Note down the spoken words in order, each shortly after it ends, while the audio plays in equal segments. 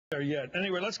there yet.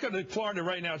 Anyway, let's go to Florida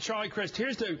right now. Charlie Crist,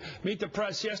 here's the Meet the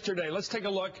Press yesterday. Let's take a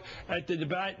look at the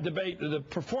the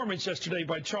performance yesterday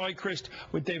by Charlie Crist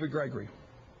with David Gregory.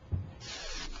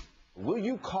 Will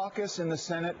you caucus in the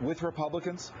Senate with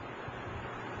Republicans?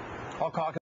 I'll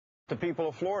caucus the people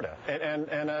of Florida. And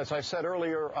as I said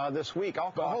earlier this week,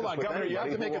 I'll caucus Hold on, with Governor, you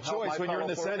have to make a choice when you're in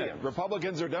the Senate. Floridians.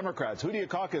 Republicans or Democrats? Who do you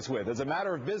caucus with? As a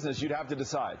matter of business, you'd have to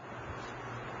decide.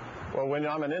 Well, when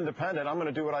I'm an independent, I'm going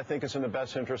to do what I think is in the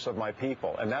best interest of my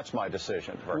people, and that's my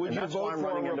decision. Would you vote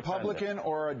for a Republican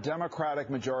or a Democratic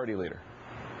majority leader?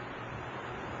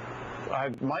 I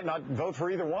might not vote for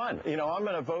either one. You know, I'm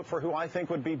going to vote for who I think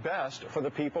would be best for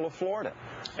the people of Florida.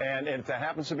 And if it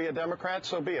happens to be a Democrat,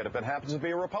 so be it. If it happens to be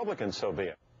a Republican, so be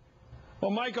it. Well,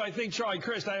 Michael, I think Charlie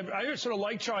Crist, I sort of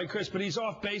like Charlie Crist, but he's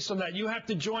off base on that. You have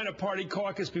to join a party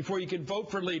caucus before you can vote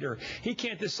for leader. He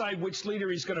can't decide which leader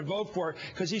he's going to vote for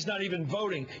because he's not even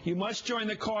voting. You must join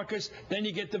the caucus, then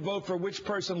you get to vote for which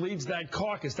person leads that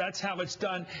caucus. That's how it's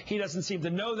done. He doesn't seem to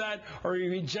know that, or he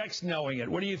rejects knowing it.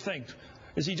 What do you think?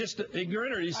 Is he just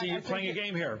ignorant, or is he playing a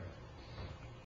game here?